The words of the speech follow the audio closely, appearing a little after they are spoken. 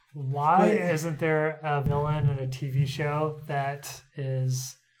Why isn't there a villain in a TV show that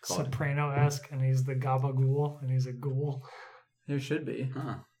is Called. Soprano-esque and he's the Gabagool and he's a ghoul? There should be.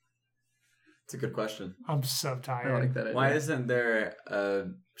 Huh. It's a good question. I'm so I tired. like that idea. Why isn't there a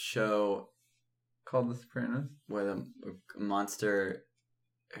show Called The Sopranos? with a monster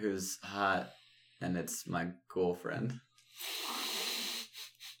who's hot and it's my girlfriend?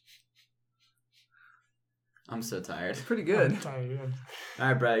 I'm so tired. It's pretty good. I'm tired. I'm All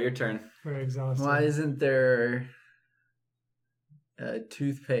right, Brad, your turn. very exhausted. Why isn't there a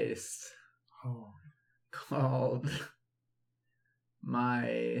toothpaste Oh. called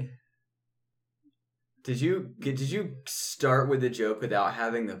My... Did you start with the joke without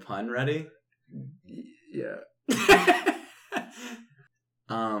having the pun ready? Yeah.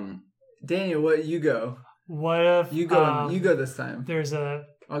 Daniel, what you go? What if You go this time. there's a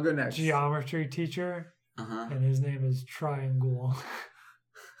I'll go next. geometry teacher Uh-huh. and his name is Triangle?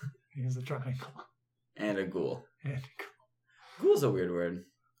 He's a triangle. And a ghoul. And Ghoul's a weird word.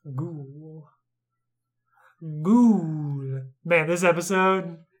 ghoul. Ghoul. Man, this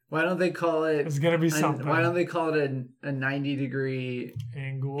episode Why don't they call it? is gonna be something. Why don't they call it a 90-degree?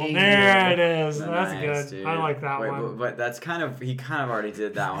 Angle. Angle. There it is. That's Nice, good. dude. I like that Wait, one. But that's kind of, he kind of already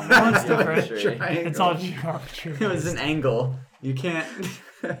did that one. That's different. Geometry. Triangle. It's all geometry. It was an angle. You can't.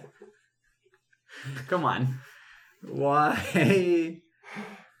 Come on. Why?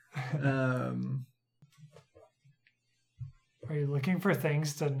 Are you looking for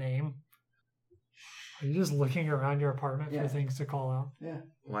things to name? Are you just looking around your apartment Yeah. for things to call out? Yeah.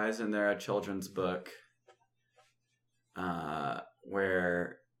 Why isn't there a children's book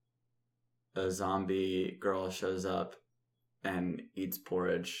where a zombie girl shows up and eats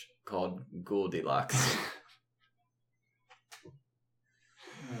porridge called Goldilocks?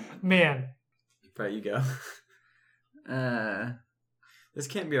 Man, Right, you go. This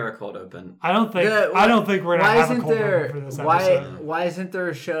can't be our cold open. I don't think we're gonna Why have a isn't cold there? open for this Why episode. why isn't there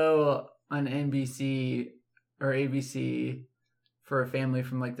a show on NBC or ABC for a family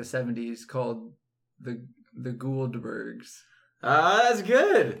from like the 70s called the Gouldbergs? That's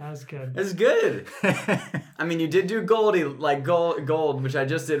good. That was good. That's good. I mean, you did do Goldie, like gold, which I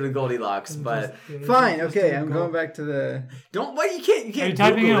just did with Goldilocks, but Fine, Just okay, do I'm gold. going back to the. don't. Why you can't? You Are can't you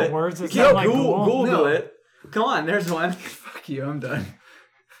typing Google in it. words that You can't sound like Google ghoul? Google No. it. Come on, there's one. Fuck you, I'm done.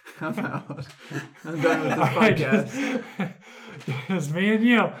 I'm out. I'm done with this All right, podcast. just me and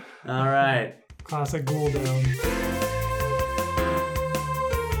you. All right. Classic ghoul down.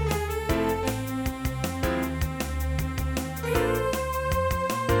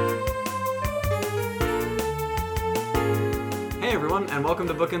 Hey everyone, and welcome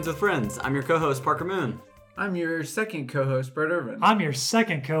to Bookends with Friends. I'm your co-host Parker Moon. I'm your second co-host, Brett Irvin. I'm your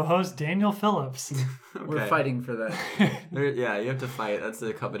second co-host, Daniel Phillips. We're Okay. fighting for that. Yeah, you have to fight. That's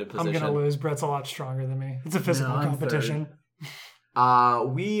the coveted I'm position. gonna lose. Brett's a lot stronger than me. It's a physical No, I'm competition. We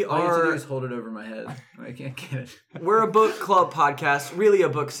All you have to do are is hold it over my head. I can't get it. we're a book club podcast, really a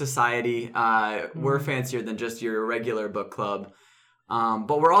book society. We're fancier than just your regular book club,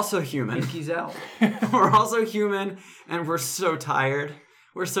 but we're also human. Pinky's out. We're also human, and we're so tired.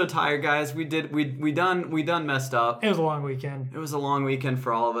 We're so tired, guys. We done messed up. It was a long weekend. It was a long weekend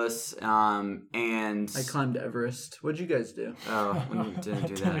for all of us, and I climbed Everest. What'd you guys do? oh, we didn't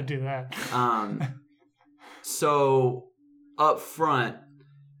do Didn't that. do that. So up front,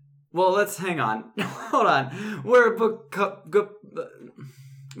 well, let's hang on. Hold on. We're a book club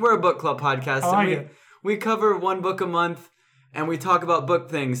podcast. I like and it. we cover one book a month, and we talk about book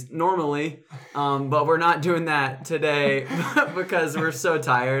things normally, but we're not doing that today because we're so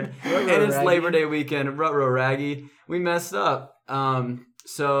tired. And it's Raggy. Labor Day weekend. Ruh-roh raggy. We messed up. I think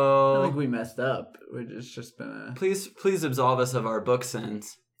So we messed up. It's just been a. please absolve us of our book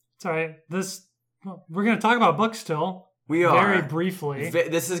sins. It's all right. We're gonna talk about books still. We are Very briefly.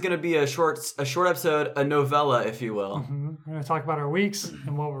 This is going to be a short episode, a novella, if you will. We're gonna talk about our weeks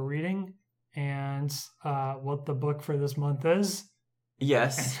and what we're reading and what the book for this month is.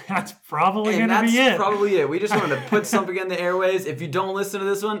 Yes. That's probably And gonna that's be it. probably it. We just wanted to put something in the airways. If you don't listen to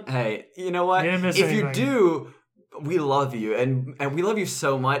this one, hey, you know what? You didn't miss If you anything. do, we love you. And we love you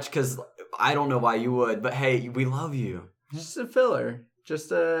so much because I don't know why you would, but hey, we love you. Just a filler.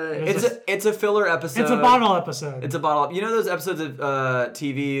 Just a. It's a filler episode. It's a bottle episode. It's a bottle. You know those episodes of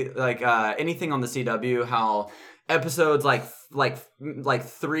TV, like anything on the CW, how episodes like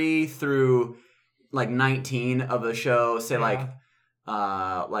 3 through like 19 of a show, say like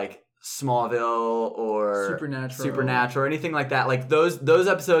Smallville or Supernatural or anything like that. Like those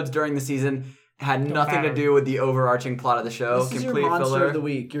episodes during the season Had nothing to matter. do with the overarching plot of the show. This is your Complete monster filler. of the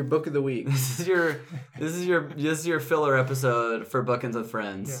week, your book of the week. This is your filler episode for Bookends with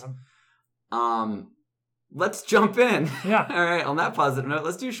Friends. Yeah. Let's jump in. Yeah. All right. On that positive note,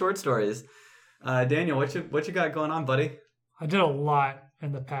 let's do short stories. Daniel, what you got going on, buddy? I did a lot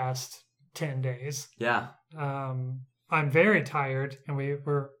in the past 10 days. Yeah. I'm very tired, and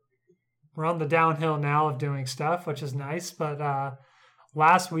we're on the downhill now of doing stuff, which is nice. But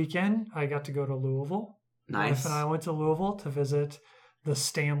last weekend, I got to go to Louisville. Nice. Wife and I went to Louisville to visit the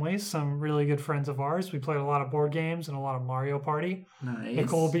Stanleys, some really good friends of ours. We played a lot of board games and a lot of Mario Party. Nice.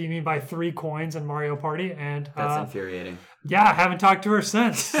 Nicole beat me by 3 coins in Mario Party, and That's infuriating. yeah, I haven't talked to her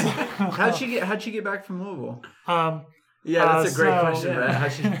since. How'd she get back from Louisville? Yeah, that's a great so- question, Brett.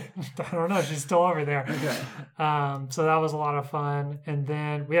 How'd she... I don't know. She's still over there. Okay. So that was a lot of fun. And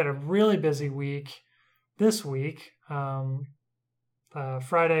then we had a really busy week this week.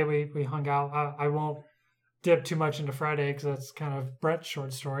 Friday, we hung out. I won't dip too much into Friday because that's kind of Brett's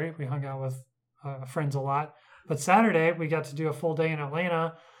short story. We hung out with friends a lot. But Saturday, we got to do a full day in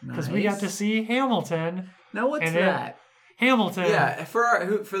Atlanta because we got to see Hamilton. Now what's And that? Hamilton. Yeah,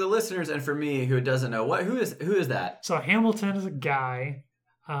 for the listeners and for me who doesn't know, who is that? So Hamilton is a guy.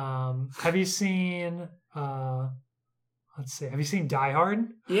 Have you seen? Let's see. Have you seen Die Hard?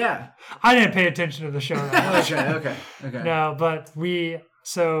 Yeah. I didn't pay attention to the show that much. Okay. No, but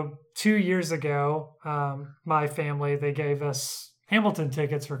 2 years ago, my family, they gave us Hamilton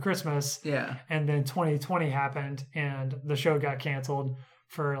tickets for Christmas. Yeah. And then 2020 happened and the show got canceled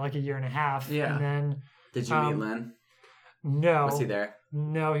for like a year and a half. Yeah. And then Did you meet Lynn? no. Was he there?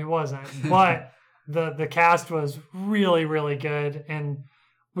 No, he wasn't. But the cast was really, really good. And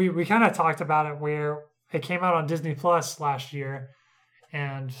we kind of talked about it where it came out on Disney Plus last year.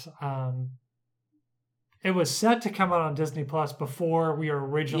 And it was set to come out on Disney Plus before we were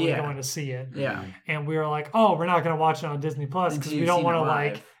originally going to see it. Yeah. And we were like, oh, we're not going to watch it on Disney Plus because we don't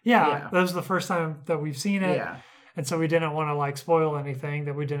want to Yeah. that was the first time that we've seen it. Yeah. And so we didn't want to spoil anything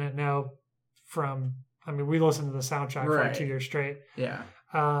that we didn't know from, we listened to the soundtrack for like 2 years straight. Yeah.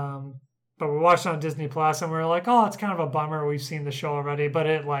 But we watched it on Disney Plus and we were like, oh, it's kind of a bummer. We've seen the show already, but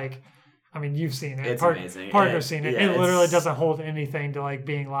it you've seen it. It's amazing. Parker's seen it. Yeah, it literally doesn't hold anything to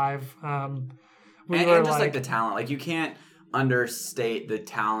being live. And just the talent, you can't understate the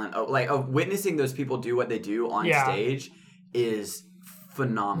talent of witnessing those people do what they do on stage is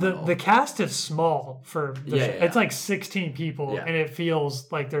phenomenal. The cast is small for the show. Yeah. It's like 16 people, Yeah. and it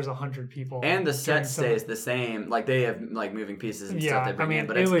feels like there's 100 people. And the set during stays the same. They have moving pieces and stuff they bring in,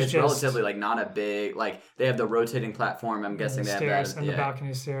 but it was it's just relatively not a big they have the rotating platform. I'm guessing they have stairs that and the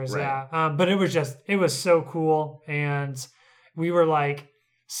balcony stairs. Right. Yeah, but it was so cool, and we were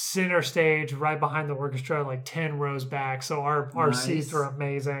center stage right behind the orchestra, 10 rows back. So our seats were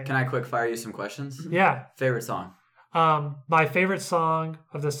amazing. Can I quick fire you some questions? Yeah. Favorite song? My favorite song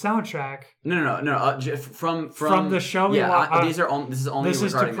of the soundtrack. No. From the show. Yeah, this is only this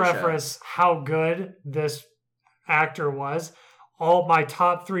is to regarding the show. preface how good this actor was. All my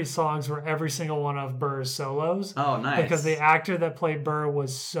top 3 songs were every single one of Burr's solos. Oh, nice! Because the actor that played Burr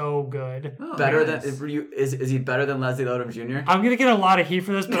was so good. Oh, better nice. than is he better than Leslie Odom Jr.? I'm gonna get a lot of heat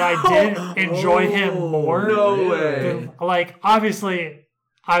for this, but I did enjoy him more. No way! Obviously,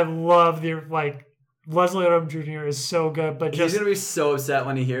 I love Leslie Odom Jr. is so good, but He's gonna be so upset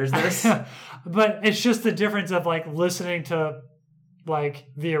when he hears this. But it's just the difference of listening to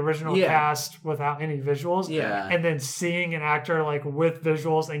the original cast without any visuals, Yeah. and then seeing an actor with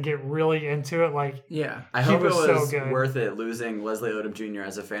visuals and get really into it. Yeah. I hope it was so was good. worth it losing Leslie Odom Jr.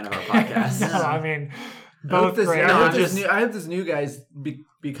 as a fan of our podcast. No, both great. I hope this new guy's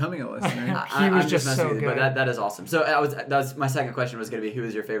becoming a listener. He was I'm just messing so with you, good. but that is awesome. So that was my second question was going to be who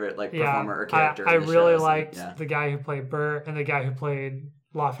is your favorite performer or character? I in the really shows? liked Yeah. the guy who played Burr and the guy who played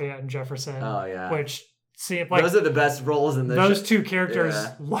Lafayette and Jefferson. Oh yeah, Which seemed those are the best roles in the those show. 2 characters,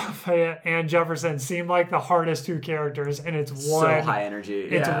 Yeah. Lafayette and Jefferson, seem like the hardest 2 characters, and it's one so high energy.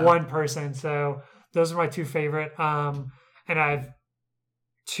 it's Yeah. one person. So those are my 2 favorite. And I have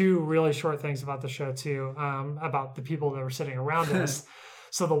 2 really short things about the show too, about the people that were sitting around us.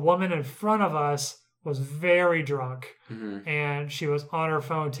 So the woman in front of us was very drunk, Mhm. and she was on her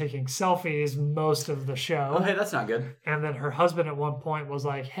phone taking selfies most of the show. Oh hey, that's not good. And then her husband at one point was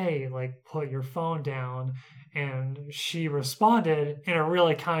like, hey, put your phone down. And she responded in a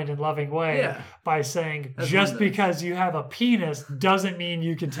really kind and loving way Yeah. by saying, That's just wonderful. because you have a penis doesn't mean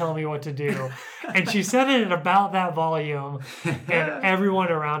you can tell me what to do. And she said it at about that volume. And everyone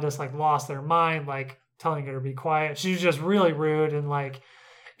around us lost their mind, telling her to be quiet. She was just really rude and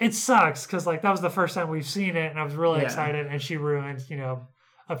it sucks because that was the first time we've seen it, and I was really Yeah. excited, and she ruined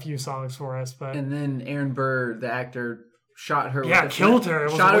a few songs for us. But And then Aaron Burr, the actor, shot her. Yeah, with a killed her.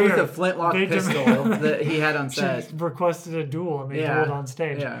 It was shot her weird. with a flintlock They pistol that he had on set. she requested a duel, and they Yeah. dueled on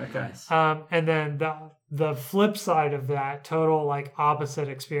stage. Yeah, okay. Nice. And then the flip side of that, total like opposite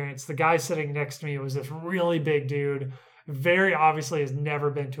experience. The guy sitting next to me was this really big dude, very obviously has never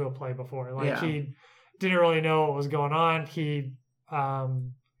been to a play before. Like Yeah. he didn't really know what was going on. He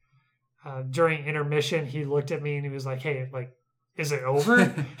during intermission, he looked at me and he was like, "Hey, like, is it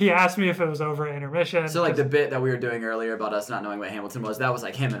over?" He asked me if it was over at intermission. So like the bit that we were doing earlier about us not knowing what Hamilton was, that was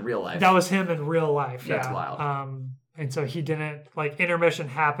like him in real life. That was him in real life. That's yeah. wild. And so he didn't like intermission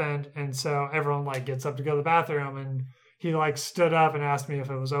happened, and so everyone like gets up to go to the bathroom, and he like stood up and asked me if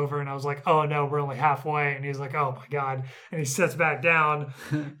it was over, and I was like, "Oh no, we're only halfway." And he's like, "Oh my god!" And he sits back down.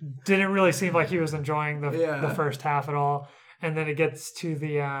 Didn't really seem like he was enjoying the first half at all. And then it gets to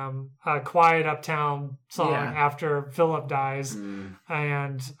the Quiet Uptown song after Philip dies,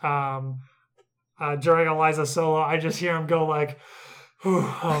 and during Eliza's solo, I just hear him go like, "Whew,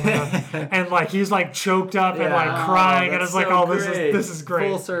 oh man," and like he's like choked up and like crying, and it's like, "Oh, this is great,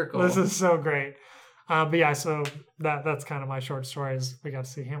 Full circle. This is so great." But yeah, so that's kind of my short story. Is we got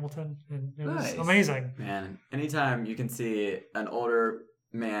to see Hamilton, and it was amazing. Man, anytime you can see an older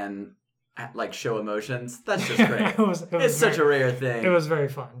man like show emotions, that's just great. It's such a rare thing. It was very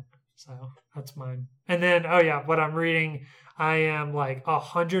fun. So that's mine. And then, oh yeah, what I'm reading, I am like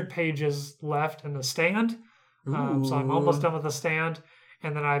 100 pages left in The Stand. So I'm almost done with The Stand.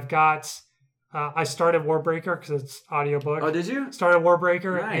 And then I've got, I started Warbreaker because it's audiobook. Oh, did you? Started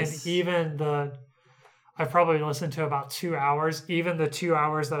Warbreaker. Nice. And even I've probably listened to about 2 hours. Even the 2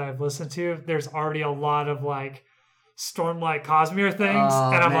 hours that I've listened to, there's already a lot of like Stormlight Cosmere things.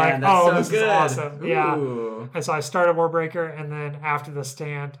 Oh, and I'm man, like, oh, so this good. is awesome. Ooh. Yeah. And so I started Warbreaker, and then after The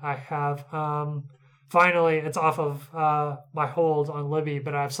Stand, I have finally it's off of my hold on Libby,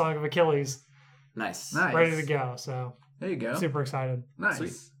 but I have Song of Achilles Nice. ready to go. So There you go. super excited. Nice.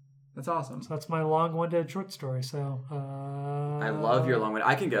 Sweet. That's awesome. So that's my long-winded short story. So I love your long-winded.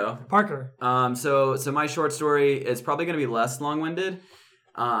 I can go. Parker. So my short story is probably going to be less long-winded.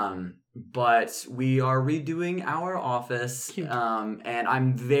 But we are redoing our office. Cute. And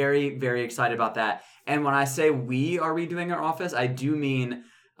I'm very, very excited about that. And when I say we are redoing our office, I do mean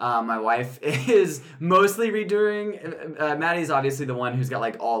my wife is mostly redoing. Maddie's obviously the one who's got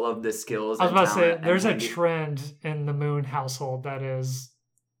like all of the skills. I was about to say, there's a trend. trend in the Moon household that is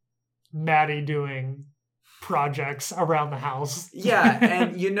Maddie doing projects around the house. Yeah,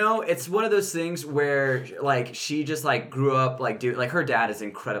 and you know, it's one of those things where like she just like grew up like her dad is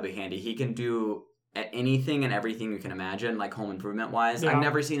incredibly handy. He can do anything and everything you can imagine, like home improvement wise. Yeah. I've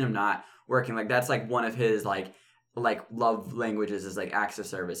never seen him not working. Like that's like one of his like love languages is like acts of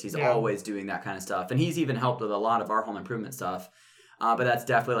service. He's always doing that kind of stuff, and he's even helped with a lot of our home improvement stuff. But that's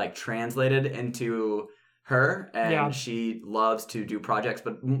definitely like translated into her, and she loves to do projects,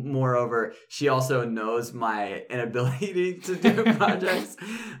 but moreover she also knows my inability to do projects,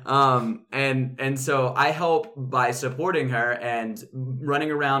 and so I help by supporting her and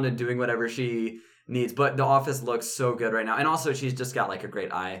running around and doing whatever she needs. But the office looks so good right now, and also she's just got like a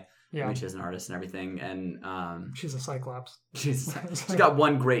great eye. I mean, she's an artist and everything, and she's a Cyclops. she's got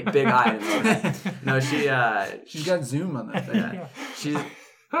one great big eye. No, she's got zoom on that thing. Yeah. She's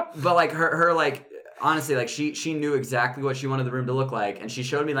but like her like honestly, like she knew exactly what she wanted the room to look like, and she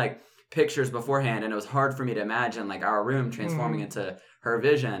showed me like pictures beforehand, and it was hard for me to imagine like our room transforming into her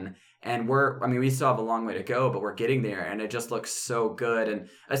vision. And we still have a long way to go, but we're getting there, and it just looks so good. And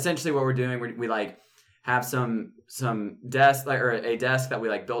essentially, what we're doing, we like have some desk or a desk that we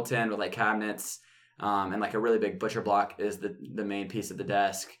like built in with like cabinets, and like a really big butcher block is the main piece of the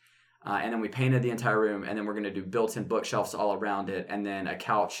desk. And then we painted the entire room, and then we're going to do built-in bookshelves all around it, and then a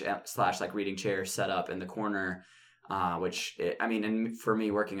couch / like reading chair set up in the corner, and for me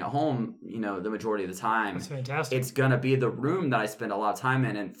working at home, you know, the majority of the time, That's fantastic. it's going to be the room that I spend a lot of time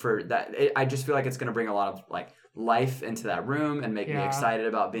in. And for that, I just feel like it's going to bring a lot of like life into that room and make me excited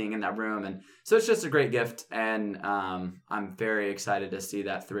about being in that room. And so it's just a great gift. And I'm very excited to see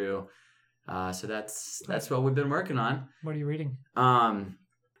that through. So that's what we've been working on. What are you reading?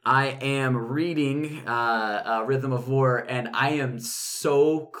 I am reading Rhythm of War, and I am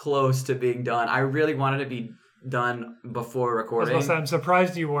so close to being done. I really wanted to be done before recording. I'm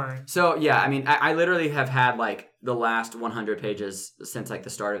surprised you weren't. So, yeah, I mean, I literally have had, like, the last 100 pages since, like, the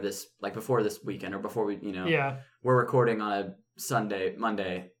start of this, like, before this weekend or before we, you know. Yeah. We're recording on a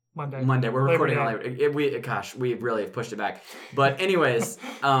Monday. We're recording on we really have pushed it back. But anyways,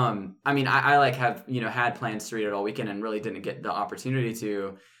 I mean, I like have, you know, had plans to read it all weekend and really didn't get the opportunity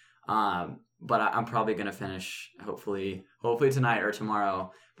to. but I'm probably gonna finish hopefully tonight or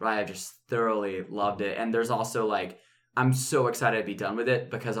tomorrow. But I have just thoroughly loved it, and there's also like I'm so excited to be done with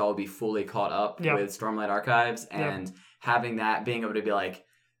it because I'll be fully caught up with Stormlight Archives and having that, being able to be like,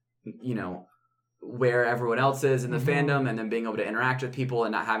 you know, where everyone else is in the fandom, and then being able to interact with people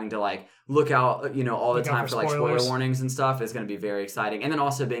and not having to like look out, you know, all the time for like spoiler warnings and stuff is going to be very exciting. And then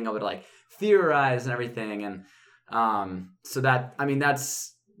also being able to like theorize and everything. And so that, I mean,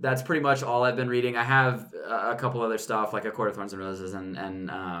 that's pretty much all I've been reading. I have a couple other stuff like A Court of Thorns and Roses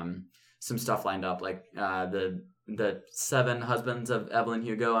and some stuff lined up, like the 7 Husbands of Evelyn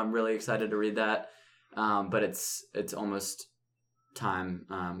Hugo. I'm really excited to read that. But it's almost time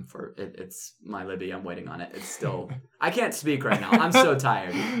for it. It's my Libby. I'm waiting on it. It's still I can't speak right now. I'm so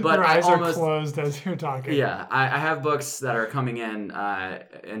tired. But your eyes are closed as you're talking. Yeah, I have books that are coming in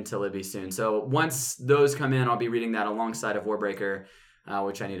into Libby soon. So once those come in, I'll be reading that alongside of Warbreaker,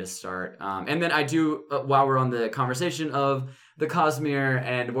 which I need to start. And then I do, while we're on the conversation of the Cosmere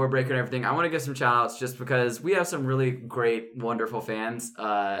and Warbreaker and everything, I want to give some shout outs just because we have some really great, wonderful fans,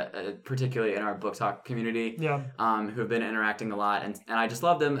 particularly in our book talk community, who have been interacting a lot. And I just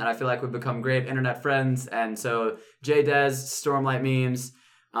love them. And I feel like we've become great internet friends. And so Jay Des, Stormlight Memes,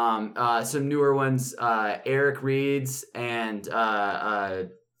 some newer ones, Eric Reeds, and I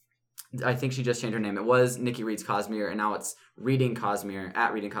think she just changed her name. It was Nikki Reads Cosmere, and now it's Reading Cosmere,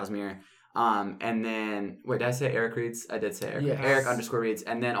 at Reading Cosmere. And then, wait, did I say Eric Reads? I did say Eric. Yes. Eric _Reads.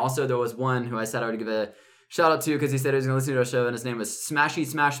 And then also there was one who I said I would give a shout out to because he said he was going to listen to our show, and his name was Smashy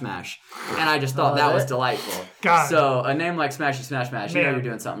Smash Smash. And I just thought that was delightful. God. So a name like Smashy Smash Smash, you know you're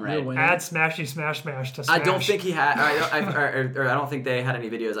doing something right. Add Smashy Smash Smash to Smash. I don't think he had, or I don't think they had any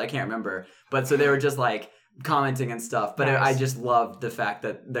videos. I can't remember. But so they were just like commenting and stuff, but I just loved the fact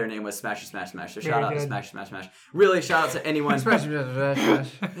that their name was Smashy Smash Smash. So shout out to Smashy Smash Smash. Really shout out to anyone. Smash Smash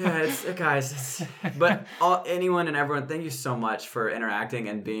Smash. Yeah, guys. But anyone and everyone, thank you so much for interacting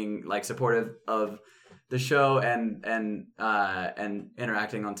and being like supportive of the show and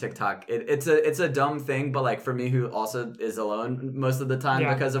interacting on TikTok. It's a dumb thing, but like for me who also is alone most of the time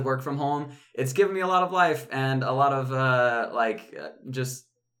because of work from home, it's given me a lot of life and a lot of just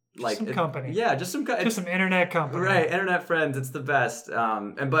some company. Just some internet company. Right, internet friends. It's the best.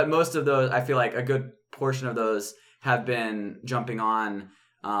 But most of those, I feel like a good portion of those have been jumping on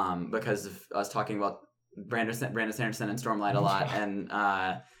because of us talking about Brandon Sanderson and Stormlight a lot,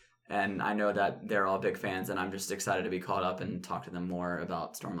 and I know that they're all big fans, and I'm just excited to be caught up and talk to them more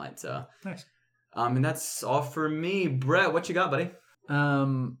about Stormlight. So nice. And that's all for me. Brett, what you got, buddy?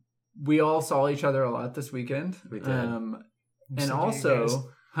 We all saw each other a lot this weekend. We did. And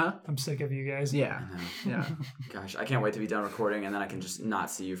also. Huh? I'm sick of you guys. Yeah. Yeah. Gosh, I can't wait to be done recording, and then I can just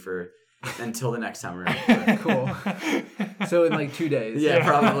not see you until the next time we're in. Cool. So in like 2 days. Yeah,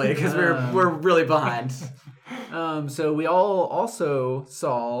 probably, because we're really behind. So we all also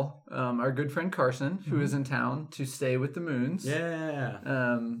saw our good friend Carson, who is in town to stay with the Moons.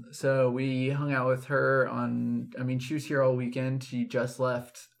 Yeah. So we hung out with her she was here all weekend. She just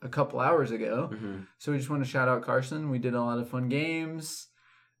left a couple hours ago. Mm-hmm. So we just want to shout out Carson. We did a lot of fun games.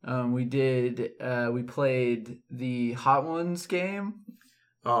 We played the Hot Ones game.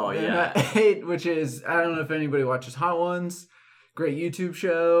 Oh, yeah. Which is, I don't know if anybody watches Hot Ones. Great YouTube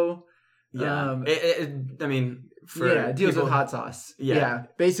show. Yeah. It deals with hot sauce. Yeah.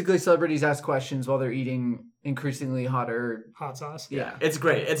 Basically, celebrities ask questions while they're eating increasingly hotter hot sauce. Yeah. It's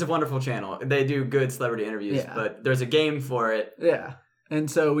great. It's a wonderful channel. They do good celebrity interviews, but there's a game for it. Yeah. And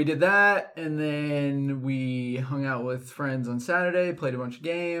so we did that, and then we hung out with friends on Saturday, played a bunch of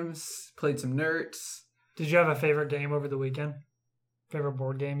games, played some Nerds. Did you have a favorite game over the weekend? Favorite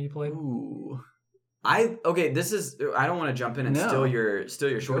board game you played? Ooh. I don't want to jump in and steal your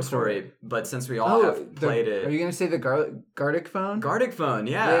short story, but since we all have played it. Are you going to say the Gartic Phone? Gartic Phone,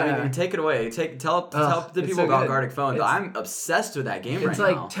 yeah. I mean, take it away. Tell the people about Gartic Phone. I'm obsessed with that game right now. It's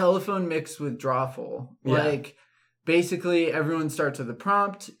like telephone mixed with Drawful. Yeah. Like, basically, everyone starts with a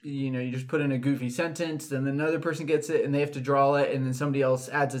prompt. You just put in a goofy sentence, then another person gets it, and they have to draw it, and then somebody else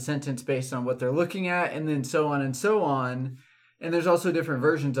adds a sentence based on what they're looking at, and then so on and so on. And there's also different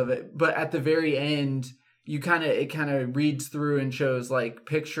versions of it. But at the very end, it kind of reads through and shows like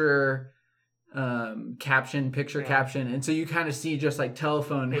picture, caption, caption, and so you kind of see just like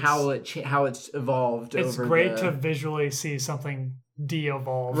telephone how it's evolved. It's great to visually see something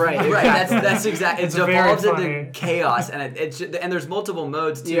de-evolve. Right. That's exactly. It evolves into chaos, and and there's multiple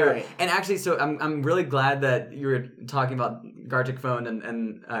modes too. Yeah, right. And actually, so I'm really glad that you were talking about Gartic Phone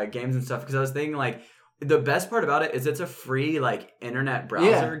and games and stuff, because I was thinking like the best part about it is it's a free like internet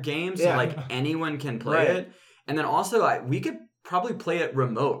browser game, so like anyone can play it. And then also we could probably play it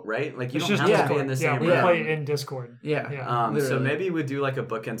remote, right? Like you It's don't just have to Discord. be in the same we room. play in Discord. Yeah. Yeah. So Literally. maybe we'd do like a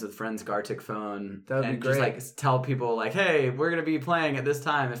Bookends with Friends Gartic phone. That would be and just great. like tell people like, hey, we're gonna be playing at this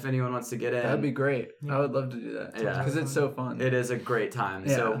time if anyone wants to get in. That'd be great. Yeah. I would love to do that. Yeah. Because it's so fun. It is a great time.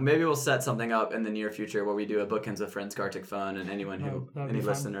 So Yeah. maybe we'll set something up in the near future where we do a Bookends with Friends Gartic phone, and anyone who That'd any be fun.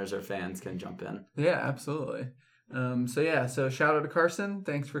 listeners or fans can jump in. Yeah, absolutely. So shout out to Carson.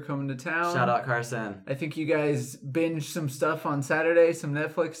 Thanks for coming to town. Shout out Carson. I think you guys binged some stuff on Saturday, some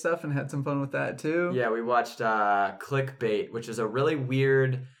Netflix stuff, and had some fun with that too. Yeah, we watched Clickbait, which is a really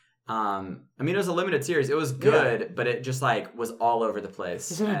weird. I mean, it was a limited series. It was good, but it just like was all over the place.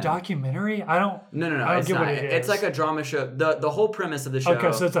 Is it a And- documentary? I don't. No, I don't it's get not. what it It's is. like a drama show. The whole premise of the show.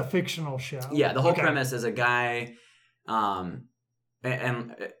 Okay, so it's a fictional show. Yeah, the whole Okay. premise is a guy,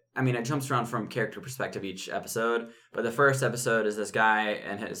 and I mean, it jumps around from character perspective each episode. But the first episode is this guy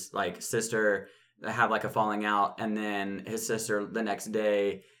and his like sister have like a falling out, and then his sister the next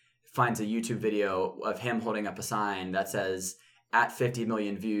day finds a YouTube video of him holding up a sign that says, "At 50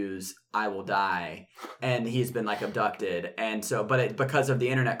 million views, I will die," and he's been like abducted. And so, because of the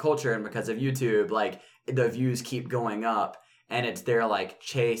internet culture and because of YouTube, like the views keep going up, and it's their like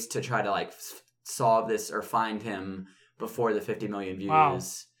chase to try to like solve this or find him before the 50 million views. Wow.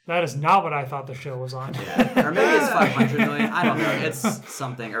 That is not what I thought the show was on. Yeah. Or maybe it's 500 million. I don't know. It's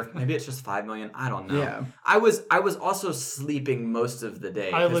something, or maybe it's just 5 million. I don't know. Yeah. I was also sleeping most of the day.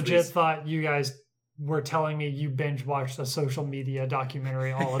 I 'cause legit thought you guys were telling me you binge watched a social media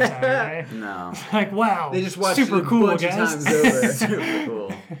documentary all of Saturday. No. Like, wow, They just watched super it a cool, bunch guys. of times over. Super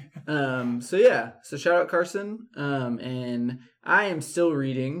cool. So shout out Carson. And I am still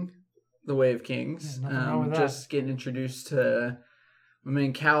reading The Way of Kings. Yeah, nothing wrong with that. Just getting introduced to my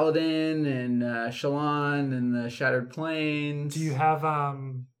man Kaladin and Shallan and the Shattered Plains. Do you have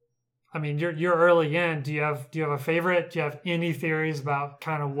I mean, you're early in. Do you have a favorite? Do you have any theories about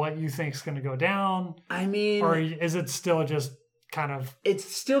kind of what you think is going to go down, I mean, or is it still just kind of it's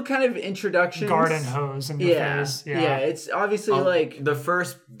still kind of introductions. garden hose in your face? Yeah. It's obviously like the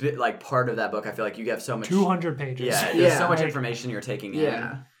first bit, like part of that book, I feel like you have so much. 200 pages. Yeah, there's so much Like, information you're taking in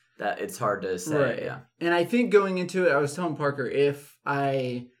yeah. that it's hard to say. Right. Yeah. And I think going into it, I was telling Parker, if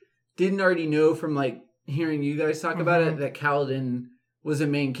I didn't already know from like hearing you guys talk about it that Kaladin was a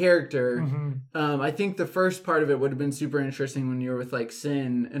main character, mhm. I think the first part of it would have been super interesting when you were with like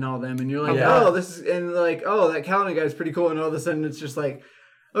Sin and all them, and you're like, Yeah. oh, this is, and like, oh, that Kaladin guy's pretty cool, and all of a sudden it's just like,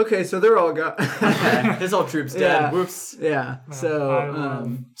 okay, so they're all got, Okay. His whole troop's dead. Yeah. Whoops. yeah. Yeah, So I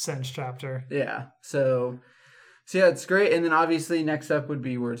love Sin's chapter. yeah, so yeah, it's great. And then obviously next up would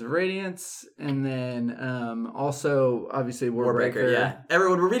be Words of Radiance, and then also obviously Warbreaker. Yeah.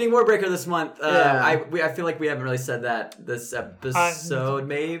 Everyone, we're reading Warbreaker this month. Yeah. I feel like we haven't really said that this episode,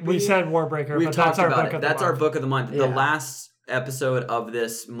 maybe. We said Warbreaker, We've but talked that's our about book it. of the That's month. our book of the month. Yeah. The last episode of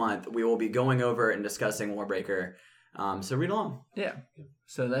this month, we will be going over and discussing Warbreaker. So read along. Yeah.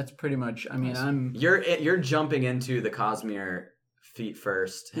 So that's pretty much. I mean, I'm You're jumping into the Cosmere feet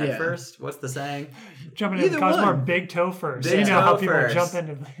first, head Yeah. first. What's the saying? Jumping into the Either Cosmere one. big toe first. Big you know how toe people first. jump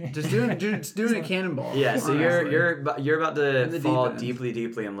into just doing a cannonball. Yeah. So honestly. you're about In to the fall deep end.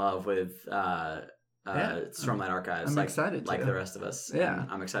 deeply in love with Stormlight Archives. I'm like, excited like to. the rest of us. Yeah.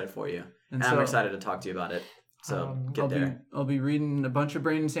 And I'm excited for you, And and I'm so- excited to talk to you about it. So get there. I'll be reading a bunch of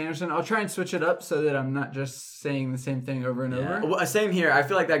Brandon Sanderson. I'll try and switch it up so that I'm not just saying the same thing over and Yeah. over. Well, same here. I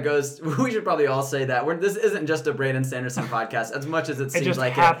feel like that goes. We should probably all say that. This isn't just a Brandon Sanderson podcast, as much as it It seems just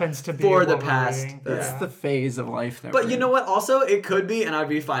like happens to be for the what we're past. reading. That's Yeah. the phase of life that But we're you in. know what? Also, it could be, and I'd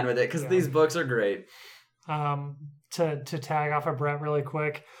be fine with it because Yeah. these books are great. To tag off of Brett really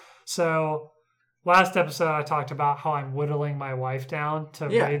quick. So last episode I talked about how I'm whittling my wife down to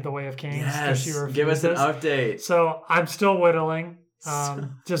Yeah. read The Way of Kings Yes, because she refuses. give us an update. So I'm still whittling,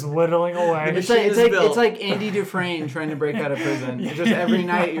 just whittling away. It's machine like is built. it's like Andy Dufresne trying to break out of prison. It's just every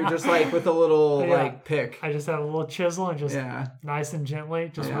night you're just like with a little Yeah. like pick. I just have a little chisel and just Yeah. nice and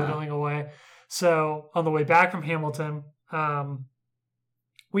gently, just Yeah. whittling away. So on the way back from Hamilton,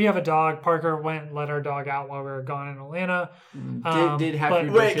 we have a dog. Parker went and let our dog out while we were gone in Atlanta. Did have but-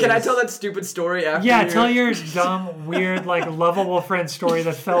 your Wait, can I dishes. tell that stupid story after? Yeah, tell your dumb, weird, like lovable friend story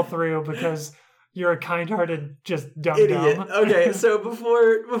that fell through because you're a kind-hearted, just dumb. Idiot. Okay, so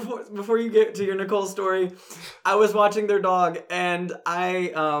before you get to your Nicole story, I was watching their dog and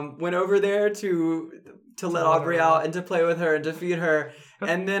I went over there to let Aubrey out and to play with her and to feed her.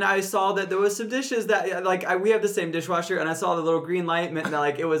 And then I saw that there was some dishes that we have the same dishwasher, and I saw the little green light meant that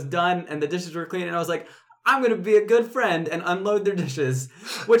like it was done and the dishes were clean, and I was like, I'm gonna be a good friend and unload their dishes,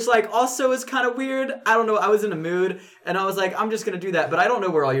 which like also is kind of weird. I don't know. I was in a mood and I was like, I'm just gonna do that, but I don't know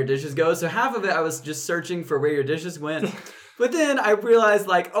where all your dishes go. So half of it I was just searching for where your dishes went. But then I realized,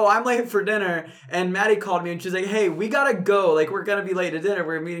 like, oh, I'm late for dinner. And Maddie called me and she's like, hey, we gotta go. Like, we're gonna be late to dinner.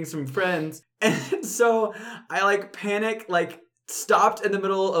 We're meeting some friends. And so I, like, panic, like, stopped in the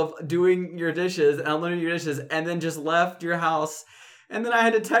middle of doing your dishes and unloading your dishes and then just left your house. And then I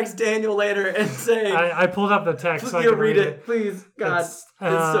had to text Daniel later and say, I pulled up the text. So I you can read it, please. God, It's,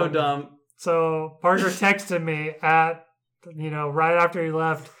 it's so dumb. So Parker texted me at, right after he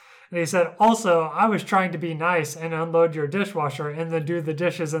left. And he said, also, I was trying to be nice and unload your dishwasher and then do the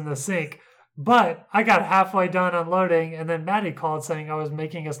dishes in the sink. But I got halfway done unloading and then Maddie called saying I was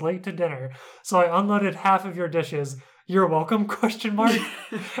making us late to dinner. So I unloaded half of your dishes. You're welcome, ?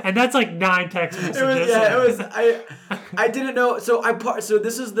 And that's like 9 text messages. I didn't know. So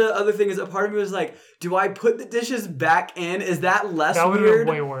this is the other thing, is a part of me was like, do I put the dishes back in? Is that less that weird? That would have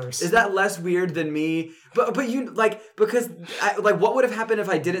been way worse. Is that less weird than me? But you, like, because what would have happened if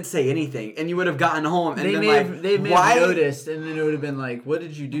I didn't say anything and you would have gotten home and they may have noticed, and then it would have been like, what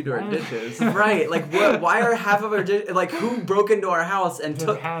did you do to our dishes? Right. Like, why are half of our dishes, like, who broke into our house and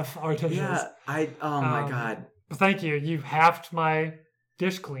took half our dishes? Yeah. Oh my God. Thank you. You halved my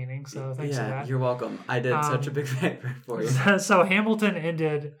dish cleaning, so thanks for that. You're welcome. I did such a big favor for you. So Hamilton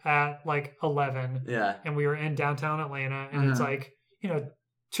ended at like 11. Yeah. And we were in downtown Atlanta, and it's like,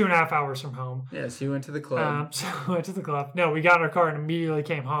 2.5 hours from home. Yeah, so you went to the club. So we went to the club. No, we got in our car and immediately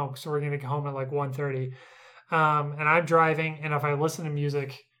came home, so we're going to get home at like 1:30. And I'm driving, and if I listen to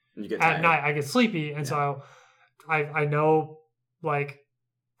music at night, I get sleepy. And so I know, like,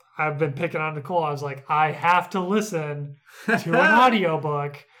 I've been picking on Nicole. I was like, I have to listen to an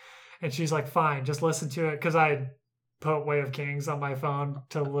audiobook. And she's like, fine, just listen to it. Because I put Way of Kings on my phone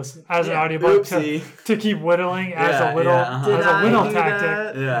to listen as an audiobook to keep whittling as a whittle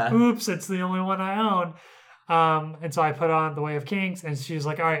tactic. Yeah. Oops, it's the only one I own. And so I put on The Way of Kings, and she's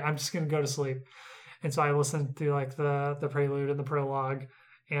like, all right, I'm just going to go to sleep. And so I listened through like the prelude and the prologue.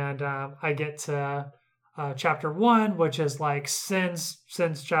 And I get to chapter 1, which is like Sin's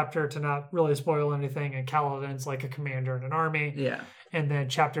chapter, to not really spoil anything, and Kaladin's like a commander in an army. Yeah. And then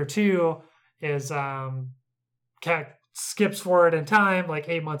chapter 2 is skips forward in time, like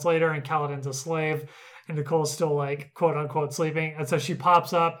 8 months later, and Kaladin's a slave, and Nicole's still like quote unquote sleeping, and so she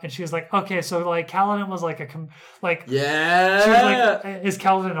pops up and she's like, okay, so like Kaladin was like yeah. She was like, is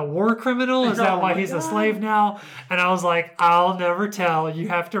Kaladin a war criminal? Is that why he's a slave now? And I was like, I'll never tell. You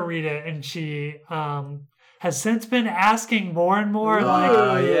have to read it. And she has since been asking more and more.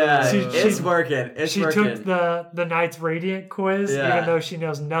 It's working. She took the Knights Radiant quiz, even though she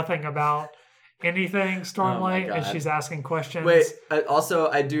knows nothing about anything Stormlight, and she's asking questions. Wait,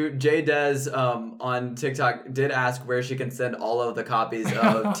 also Jay Dez on TikTok did ask where she can send all of the copies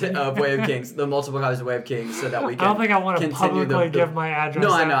of Way of Kings, the multiple copies of Way of Kings, so that we can. I don't think I want to publicly give my address.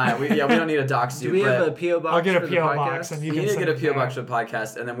 No, I know. We don't need a dox. Do we have a PO box? I'll get a PO box, and you need to get a PO box for the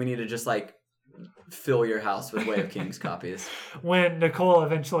podcast, and then we need to just like fill your house with Way of Kings copies. When Nicole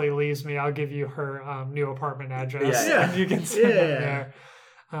eventually leaves me, I'll give you her new apartment address, and you can send it there.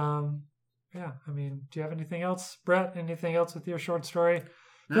 Yeah, I mean, do you have anything else, Brett? Anything else with your short story?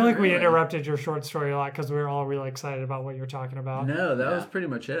 I feel like we interrupted your short story a lot because we were all really excited about what you're talking about. No, that was pretty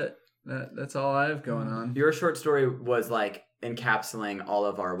much it. That's all I have going on. Your short story was like encapsulating all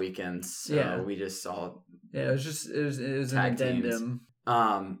of our weekends. So we just saw. Yeah, it was an addendum.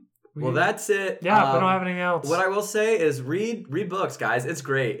 Well, that's it. Yeah, we don't have anything else. What I will say is read books, guys. It's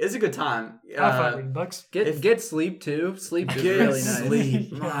great. It's a good time. I fun reading books. Get sleep too. Sleep is really nice.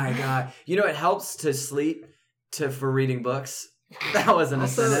 Sleep. My God, it helps to sleep for reading books. That wasn't a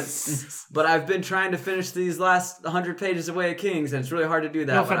sentence. But I've been trying to finish these last 100 pages of Way of Kings, and it's really hard to do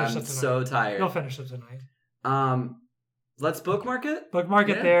that. I'm so tired. You'll finish it tonight. Let's bookmark it. Bookmark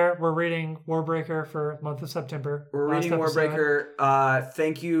it there. We're reading Warbreaker for the month of September. We're reading Warbreaker.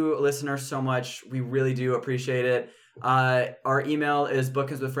 Thank you, listeners, so much. We really do appreciate it. Our email is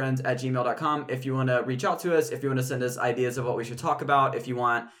bookkingswithfriends@gmail.com. If you want to reach out to us, if you want to send us ideas of what we should talk about, if you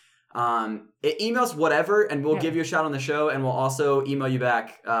want, email us whatever, and we'll give you a shout on the show, and we'll also email you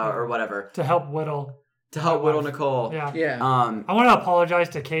back or whatever to help whittle. Nicole. Yeah. I want to apologize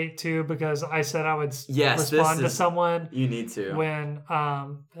to Kate too, because I said I would respond to someone. You need to. When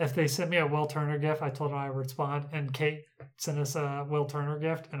if they sent me a Will Turner gift, I told her I would respond, and Kate sent us a Will Turner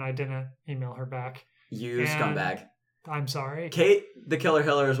gift, and I didn't email her back. You scumbag. I'm sorry. Kate, the Killer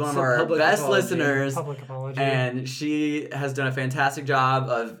Hiller, is one of our best listeners. Public apology. And she has done a fantastic job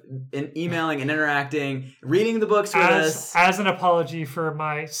of emailing and interacting, reading the books with us. As an apology for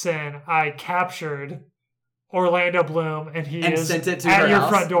my sin, I captured Orlando Bloom, and sent it to at your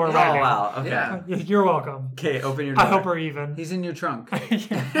front door right now. Oh, wow. Okay. Yeah. You're welcome. Okay, open your door. I hope we're even. He's in your trunk.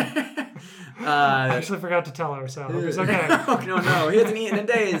 I Uh, actually forgot to tell her, so I hope it's okay. oh, no, he hasn't eaten in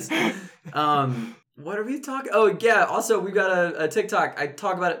days. What are we talking? Oh yeah. Also, we got a TikTok. I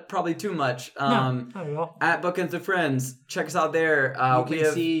talk about it probably too much. Not at all. At Bookends with Friends. Check us out there. You We can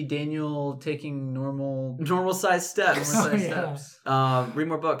have see Daniel taking normal size steps. Oh, size yeah. steps. Read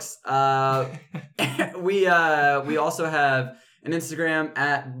more books. We also have an Instagram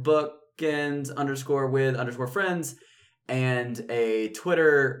at bookends_with_friends and a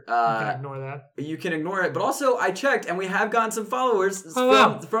Twitter. You can ignore that. You can ignore it, but also I checked and we have gotten some followers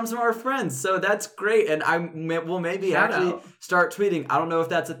wow. from some of our friends, so that's great. And will maybe Shout actually out. start tweeting. I don't know if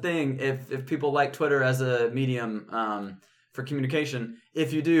that's a thing. If people like Twitter as a medium for communication,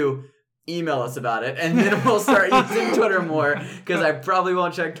 if you do, email us about it, and then we'll start using Twitter more because I probably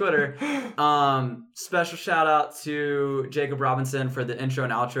won't check Twitter. Special shout out to Jacob Robinson for the intro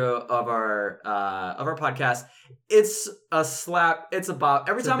and outro of our podcast. It's a slap. It's a bop.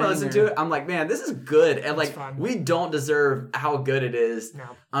 Every It's a time I listen banger. to it, I'm like, man, this is good. And like, fun. we don't deserve how good it is.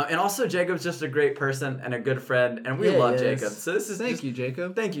 No. And also, Jacob's just a great person and a good friend, and we Yeah, love he is. Jacob. So this is Thank you,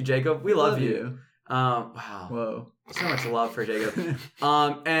 Jacob. Thank you, Jacob. We love you. Wow. Whoa. So much love for Jacob.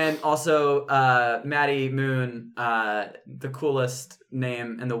 And also Maddie Moon, the coolest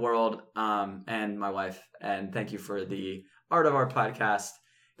name in the world, and my wife. And thank you for the art of our podcast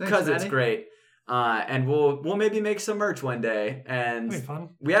because it's Maddie. great. And we'll maybe make some merch one day. And That'd be fun.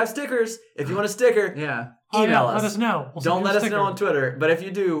 we have stickers. If you want a sticker, Yeah. Oh, email yeah, us. Let us know. We'll send Don't you a let us sticker. know on Twitter. But if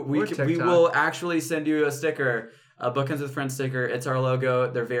you do, Or we TikTok. will actually send you a sticker, a Bookends with Friends sticker. It's our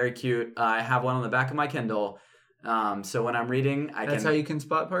logo. They're very cute. I have one on the back of my Kindle. So when I'm reading, That's how you can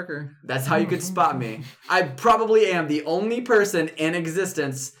spot Parker. That's how you can spot me. I probably am the only person in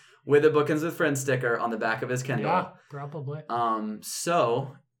existence with a Bookends with Friends sticker on the back of his Kindle. Yeah, probably.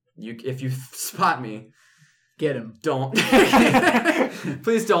 So if you spot me, Get him. don't.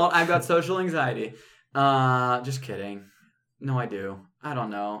 Please don't. I've got social anxiety. Just kidding. No, I do. I don't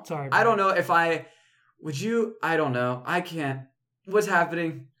know. Sorry. I don't know if I would you. I don't know. I can't. What's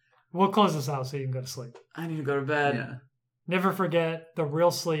happening? We'll close this out so you can go to sleep. I need to go to bed. Yeah. Never forget, the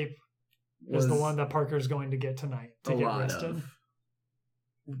real sleep is the Was one that Parker's going to get tonight to a get lot rested. of.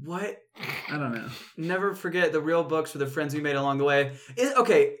 What? I don't know. Never forget the real books for the friends we made along the way.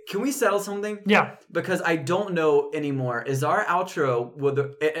 Okay, can we settle something? Yeah. Because I don't know anymore. Is our outro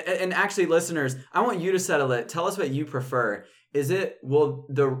and actually listeners, I want you to settle it. Tell us what you prefer. Is it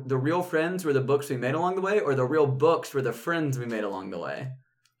the real friends were the books we made along the way, or the real books were the friends we made along the way?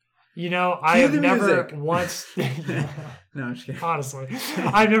 You know, I Cue have the never music. once No, I'm just kidding. honestly.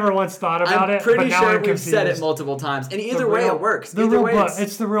 I've never once thought about I'm it. pretty but now sure I'm we've said it confused. multiple times. And The either way real- it works. The Either real way book.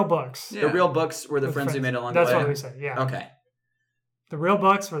 It's the real books. Yeah. the real books were the With friends we made along That's the way. what we say. Yeah. Okay. The real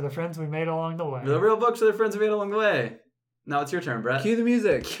books were the friends we made along the way. The real books were the friends we made along the way. Now it's your turn, Brett. Cue the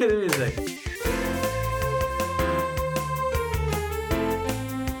music. Cue the music.